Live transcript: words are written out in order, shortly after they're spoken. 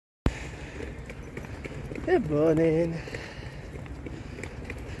Good morning.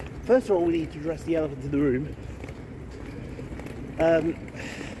 First of all, we need to address the elephant in the room.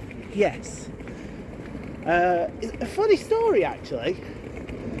 Yes. It's a funny story, actually.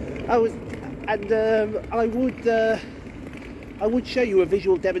 I would show you a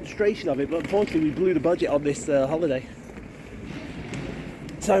visual demonstration of it, but unfortunately we blew the budget on this holiday.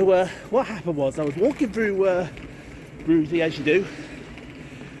 So what happened was I was walking through Ruthie, as you do,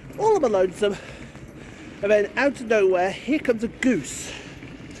 all on my lonesome, and then out of nowhere, here comes a goose.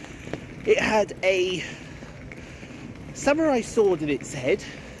 It had a samurai sword in its head.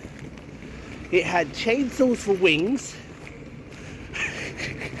 It had chainsaws for wings.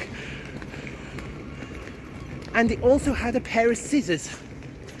 And it also had a pair of scissors.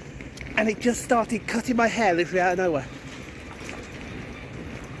 And it just started cutting my hair literally out of nowhere.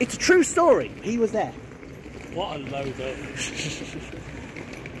 It's a true story. He was there. What a load up.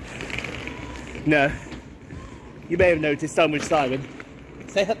 No. You may have noticed I'm with Simon.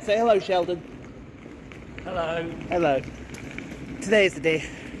 Say hello, Sheldon. Hello. Hello. Today is the day.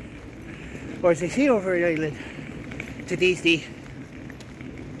 Or as they say over in Ireland, today's the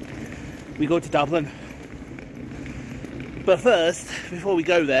we go to Dublin. But first, before we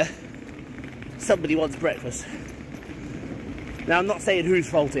go there, somebody wants breakfast. Now I'm not saying whose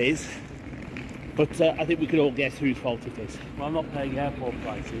fault it is, but I think we can all guess whose fault it is. Well, I'm not paying airport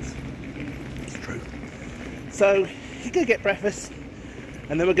prices. It's true. So, you're going to get breakfast,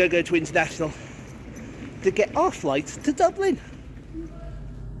 and then we're going to go to International to get our flight to Dublin.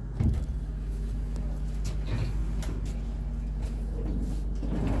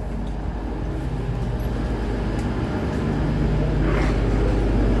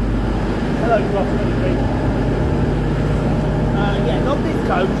 Hello, Cross-Country. Yeah, not this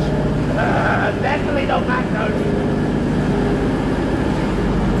coach. Definitely not that coach.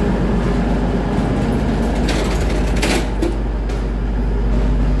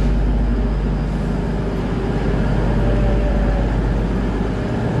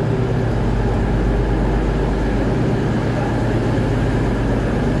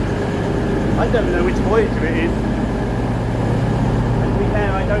 I don't know which Voyager it is. To be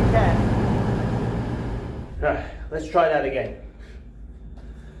fair, I don't care. Right, let's try that again.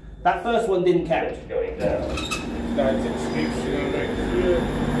 That first one didn't count. Going down. That's extinction next year.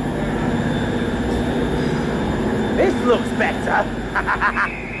 This looks better.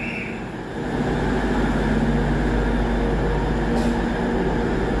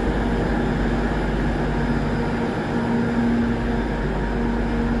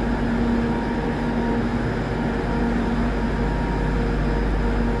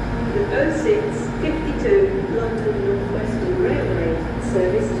 The 0652 London North Western Railway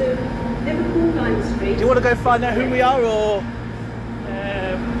service to Liverpool Lime Street. Do you want to go find out who we are, or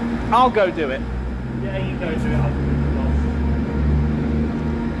I'll go do it? Yeah, you go to it. I'll do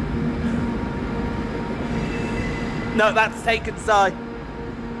it. No, that's taken side.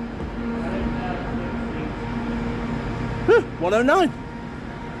 109.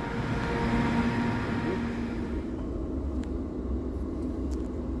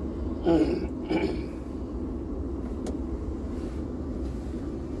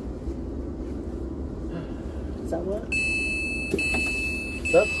 Does that work?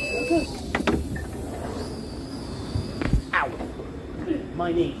 That's good. Ow!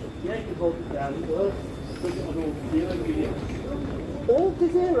 My knee. Yeah, you can hold it down as well. Put it on all the 0 units. All to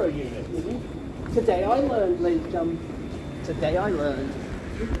 0 units. Today I learned, ladies and gentlemen. Today I learned.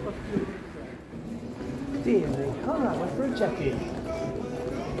 Dear me. Alright, we're through check-in.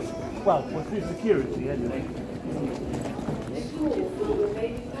 Well, we're through security anyway.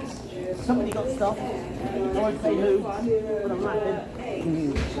 Somebody got stopped. I won't say who, but I'm laughing.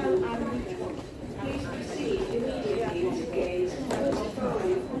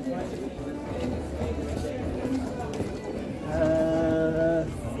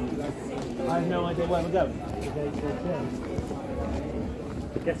 I have no idea where we're going.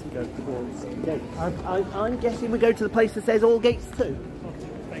 I guess we go towards the gate. I'm guessing we go to the place that says all gates too.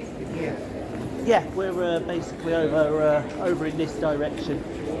 Basically here. Yeah, we're basically over in this direction.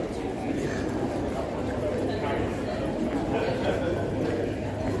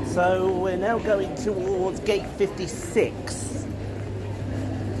 So we're now going towards gate 56.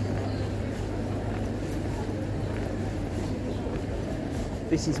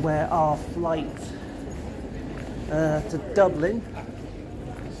 This is where our flight to Dublin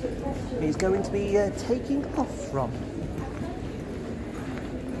is going to be taking off from.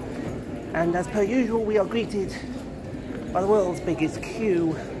 And as per usual, we are greeted by the world's biggest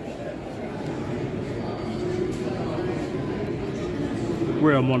queue.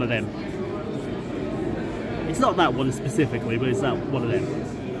 We're on one of them. It's not that one specifically, but it's that one of them.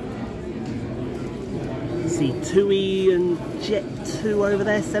 See TUI and Jet 2 over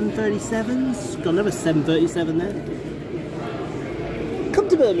there, 737s. Got another 737 there. Come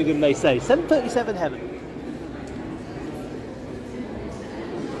to Birmingham, they say. 737 heaven.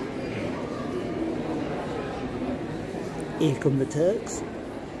 Here come the Turks.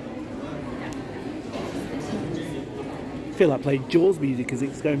 I feel like playing Jaws music as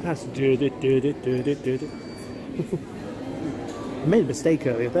it's going past. I made a mistake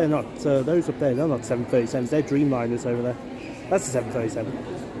earlier. They're not, those up there, they're not 737s, they're Dreamliners over there. That's a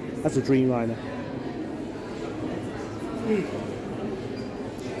 737. That's a Dreamliner.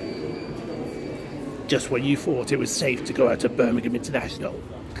 Just when you thought it was safe to go out of Birmingham International.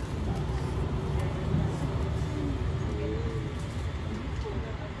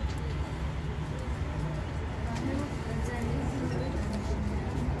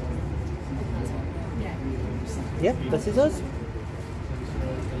 Yep, this is us.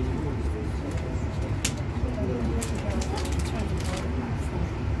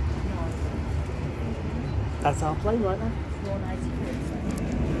 That's our plane right now.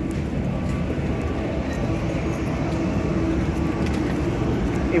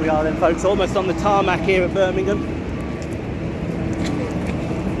 Here we are then, folks, almost on the tarmac here at Birmingham.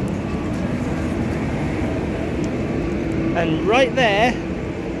 And right there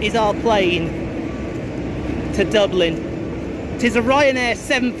is our plane to Dublin. It is a Ryanair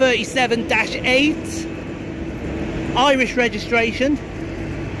 737-8, Irish registration,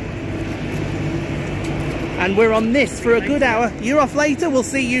 and we're on this for a good hour. You're off later? We'll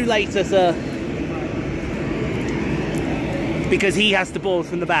see you later, sir, because he has to board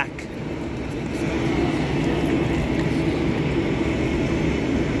from the back.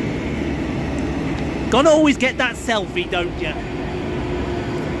 Gotta always get that selfie, don't you?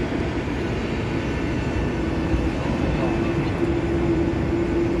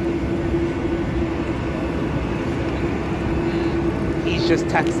 Just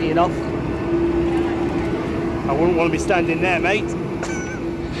taxiing off. I wouldn't want to be standing there, mate. Look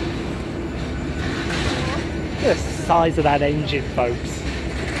at the size of that engine, folks.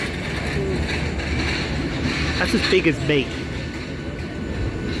 That's as big as me.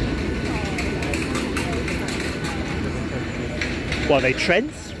 What are they,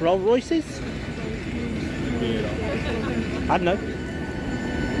 Trents? Rolls Royces? I don't know.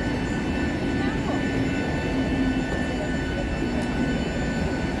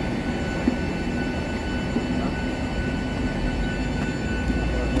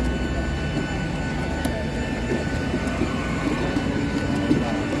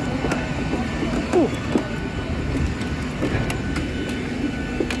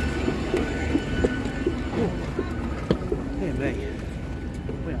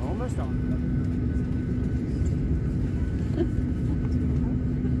 We're almost on.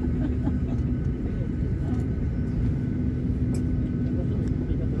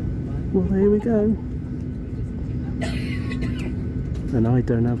 Well, here we go. And I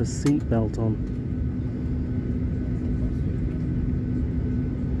don't have a seatbelt on.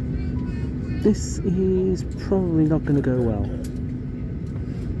 This is probably not going to go well.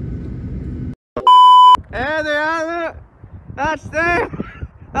 There they are! That's them!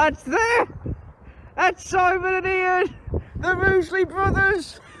 That's them! That's Simon and Ian! The Roosley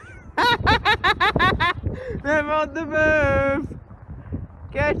brothers! They're on the move!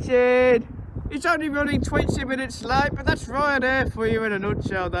 Get in! It's only running 20 minutes late, but that's Ryanair for you in a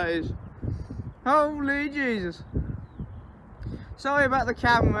nutshell, that is. Holy Jesus! Sorry about the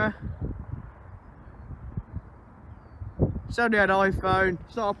camera. It's only an iPhone,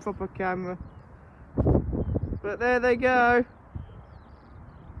 it's not a proper camera. But there they go.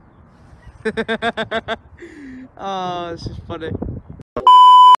 Oh, this is funny.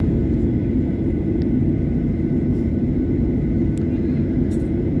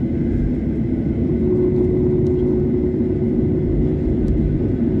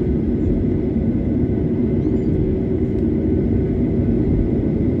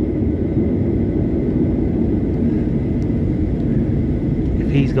 If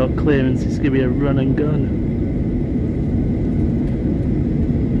he's got clearance, it's going to be a run and gun.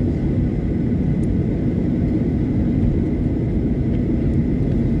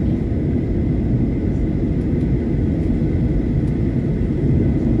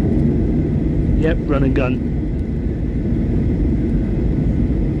 Yep, run and gun.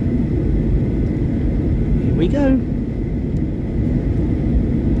 Here we go.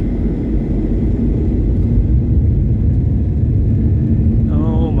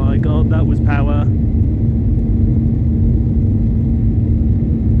 Oh my God, that was power.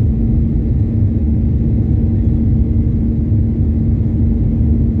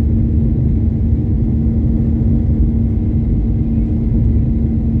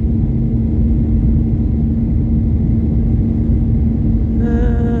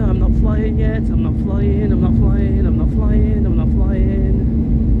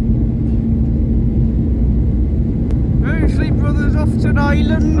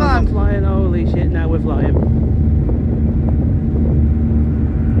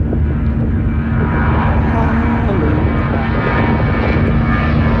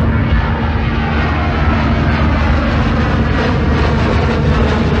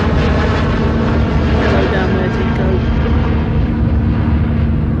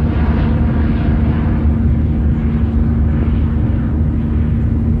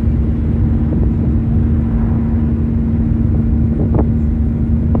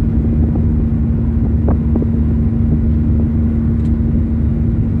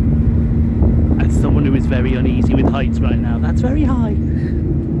 very uneasy with heights right now. That's very high.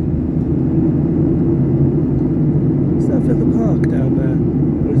 Is that Villa Park down there?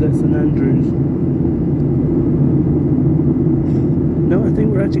 Or is that St Andrews? No, I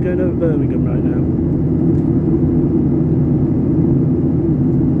think we're actually going over Birmingham right now.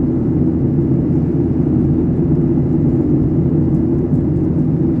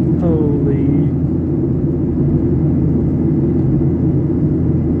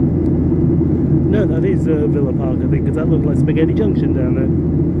 No, that is Villa Park, I think, because that looked like Spaghetti Junction down there.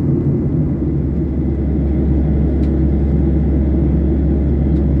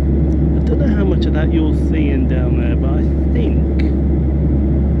 I don't know how much of that you're seeing down there, but I think,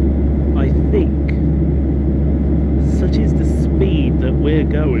 such is the speed that we're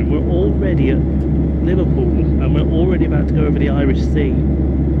going, we're already at Liverpool, and we're already about to go over the Irish Sea.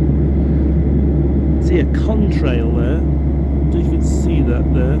 See a contrail there, I don't know if you can see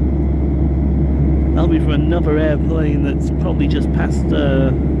that there. That'll be from another airplane that's probably just passed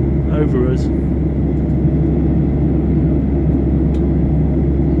over us.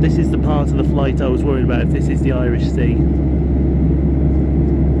 This is the part of the flight I was worried about, if this is the Irish Sea.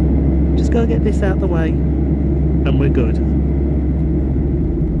 Just gotta get this out of the way and we're good.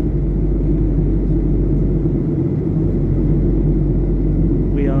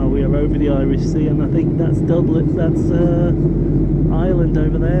 We are over the Irish Sea, and I think that's Dublin, that's Ireland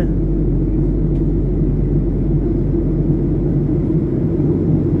over there.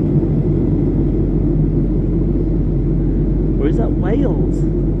 Or is that Wales?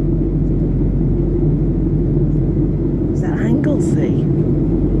 Is that Anglesey?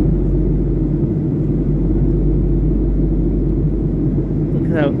 Look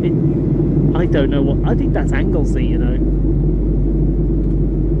at how it... I don't know what... I think that's Anglesey, you know.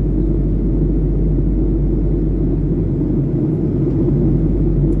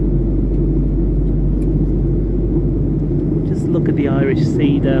 Just look at the Irish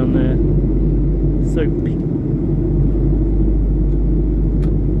Sea down there. So big.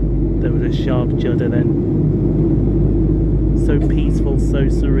 There was a sharp judder then. So peaceful, so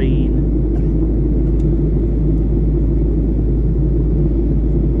serene.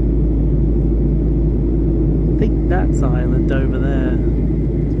 I think that's Ireland over there.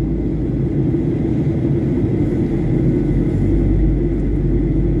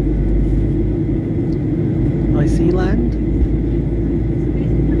 I see land.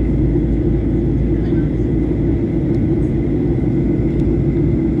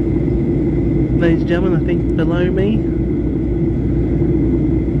 Ladies and gentlemen, I think below me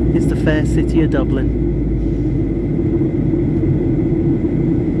is the fair city of Dublin.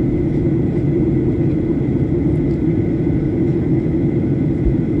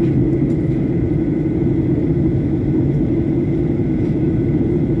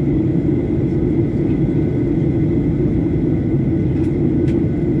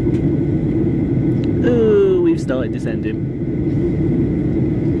 Ooh, we've started descending.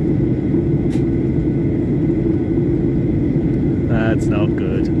 That's not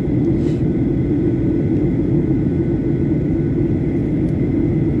good.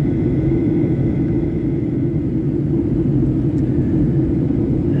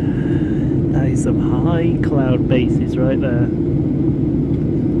 That is some high cloud bases right there.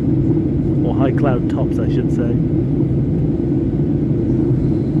 Or high cloud tops, I should say.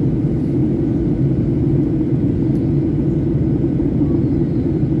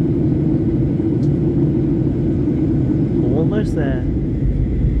 Almost there.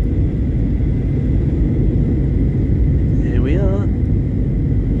 Here we are.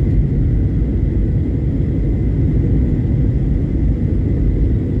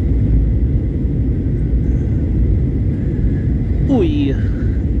 Oi!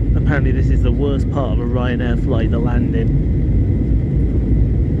 Apparently this is the worst part of a Ryanair flight, the landing.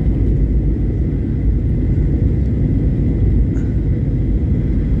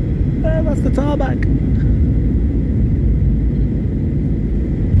 That's the tarmac.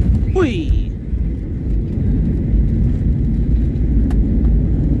 Whee!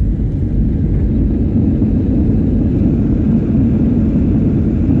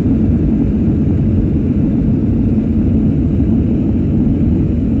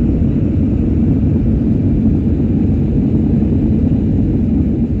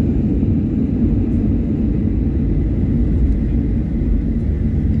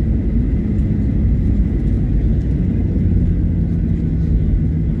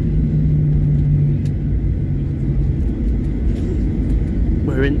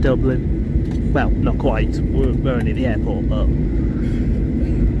 We're in Dublin. Well, not quite. We're only at the airport, but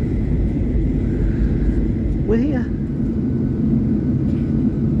we're here.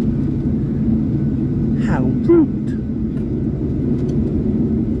 How fruit.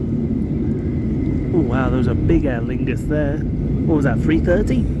 Oh wow, those are big air lingus there. What was that,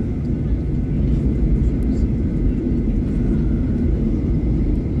 330?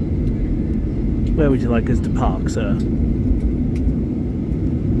 Where would you like us to park, sir?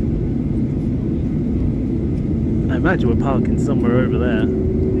 I imagine we're parking somewhere over there.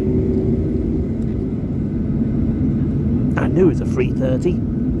 I knew it was a 330.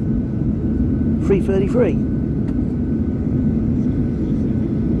 333.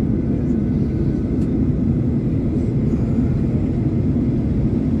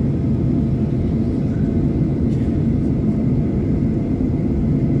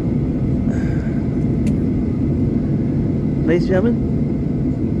 Ladies and gentlemen,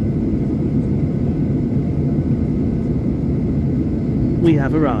 we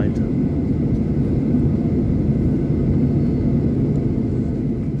have arrived.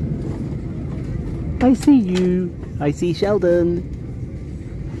 I see you. I see Sheldon.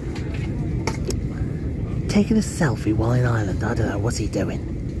 Taking a selfie while in Ireland. I don't know, what's he doing?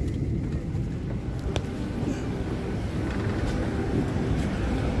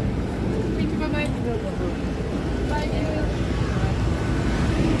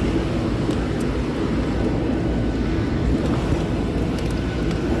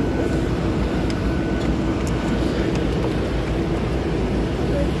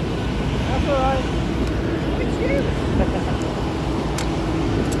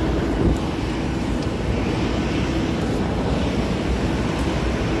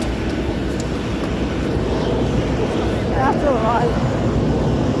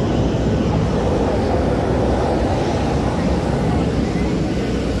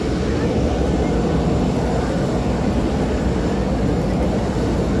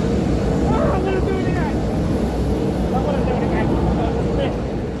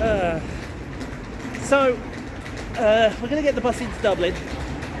 So, we're going to get the bus into Dublin.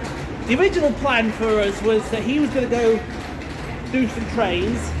 The original plan for us was that he was going to go do some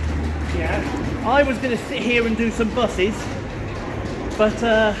trains. Yeah. I was going to sit here and do some buses. But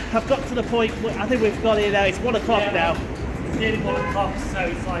I've got to the point where I think we've got it now. It's 1 o'clock now. It's nearly 1 o'clock, so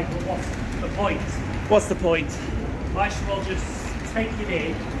it's like, well, what's the point? What's the point? Might as well just take it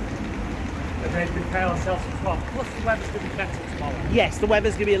in and then prepare ourselves for tomorrow. Plus the weather's going to be better tomorrow. Yes, the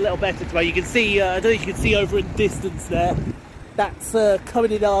weather's going to be a little better tomorrow. You can see, I don't know if you can see over in distance there. That's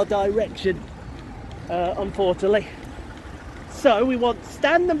coming in our direction, unfortunately. So we want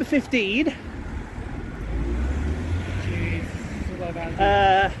stand number 15.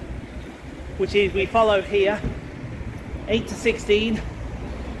 Which is, we follow here, 8 to 16.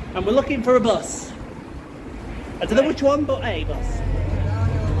 And we're looking for a bus. I don't know which one, but a bus.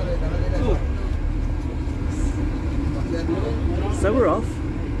 So we're off.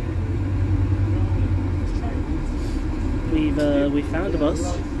 We found a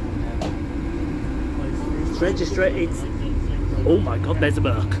bus. It's registered. It's, oh my god, there's a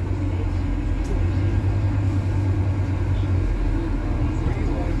Merc.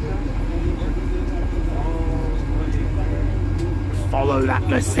 Follow that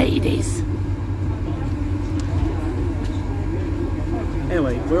Mercedes.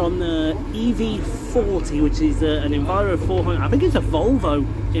 Anyway, we're on the EV40, which is an Enviro 400. I think it's a Volvo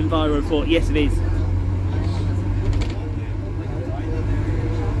Enviro 4. Yes, it is.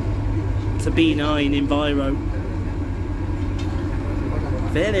 It's a B9 Enviro.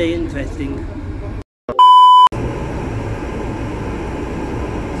 Very interesting.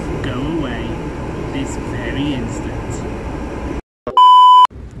 Go away this very instant.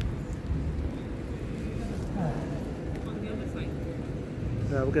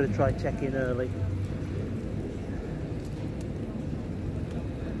 No, we're going to try check in early.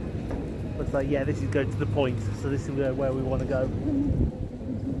 Looks like, yeah, this is going to the point, so this is where we want to go.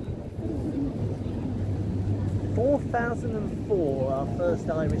 4004, our first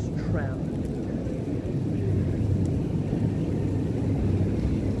Irish tram.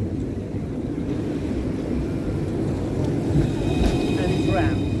 And it's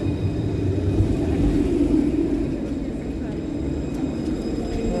round.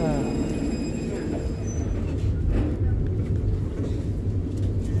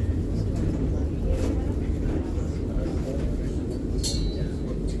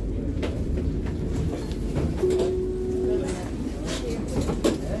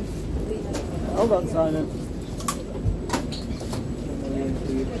 Hold on, Simon.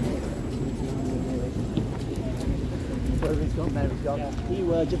 Wherever he's gone, there he's gone. Can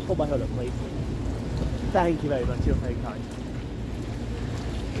you just pull my hood up, please? Thank you very much, you're very kind.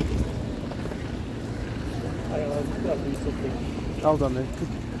 Hold on then.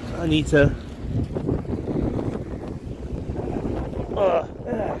 I need to...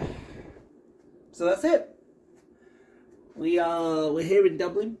 So that's it. We're here in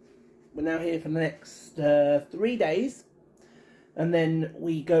Dublin. We're now here for the next 3 days, and then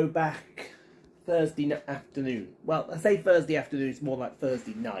we go back Thursday afternoon. Well, I say Thursday afternoon, it's more like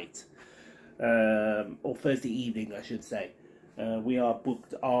Thursday night, or Thursday evening, I should say. We are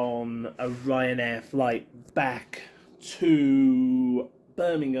booked on a Ryanair flight back to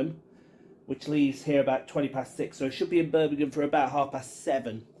Birmingham, which leaves here about 6:20, so I should be in Birmingham for about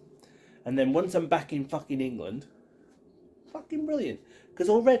 7:30. And then once I'm back in fucking England, fucking brilliant, because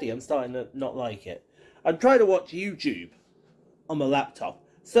already I'm starting to not like it. I'm trying to watch YouTube on my laptop.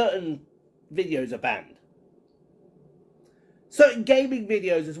 Certain videos are banned. Certain gaming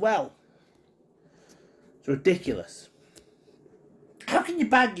videos as well. It's ridiculous. How can you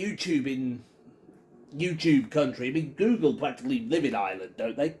ban YouTube in YouTube country? I mean, Google practically live in Ireland,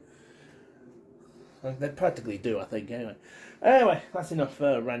 don't they? Well, they practically do, I think, anyway. Anyway, that's enough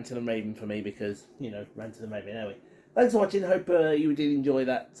ranting and raving for me, because, you know, ranting and raving. Anyway, thanks for watching. Hope you did enjoy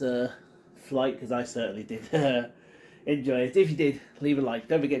that flight, because I certainly did enjoy it. If you did, leave a like.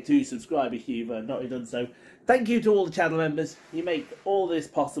 Don't forget to subscribe if you've not already done so. Thank you to all the channel members. You make all this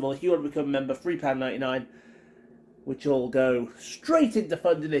possible. If you want to become a member, £3.99, which will go straight into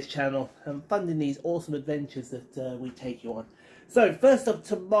funding this channel and funding these awesome adventures that we take you on. So, first up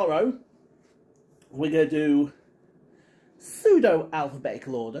tomorrow, we're going to do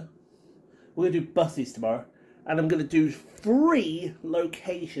pseudo-alphabetical order. We're going to do buses tomorrow. And I'm going to do 3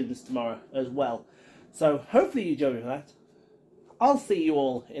 locations tomorrow as well. So, hopefully you join me for that. I'll see you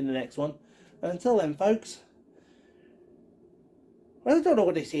all in the next one. And until then, folks, well, I don't know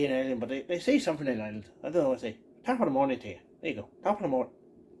what they see in Ireland, but they say something in Ireland. I don't know what they say. Top of the morning to you. There you go. Top of the morning.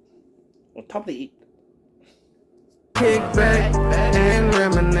 Or top of the eat. Kick back and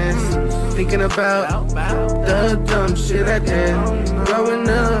reminisce, thinking about the dumb shit I did. Growing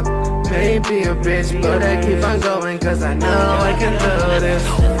up, maybe a bitch, but I keep on going, cause I know I can do this.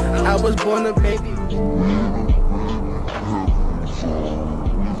 I was born a baby.